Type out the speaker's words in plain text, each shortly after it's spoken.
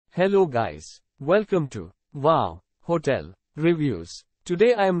Hello guys. Welcome to Wow Hotel Reviews.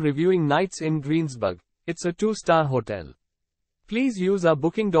 Today I am reviewing Knights Inn Greensburg. It's a 2-star hotel. Please use our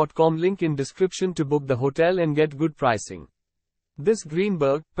booking.com link in description to book the hotel and get good pricing. This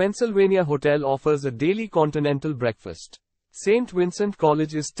Greenburg, Pennsylvania hotel offers a daily continental breakfast. St. Vincent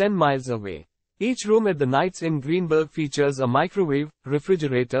College is 10 miles away. Each room at the Knights Inn Greenburg features a microwave,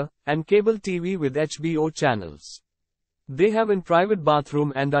 refrigerator, and cable TV with HBO channels. They have a private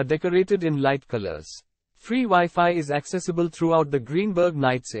bathroom and are decorated in light colors. Free Wi-Fi is accessible throughout the Greenburg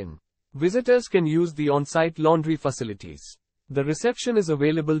Knights Inn. Visitors can use the on-site laundry facilities. The reception is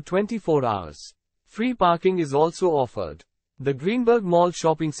available 24 hours. Free parking is also offered. The Greenburg Mall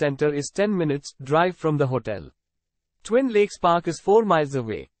shopping center is 10 minutes drive from the hotel. Twin Lakes Park is 4 miles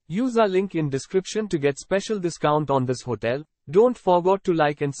away. Use our link in description to get special discount on this hotel. Don't forget to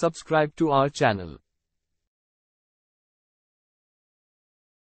like and subscribe to our channel.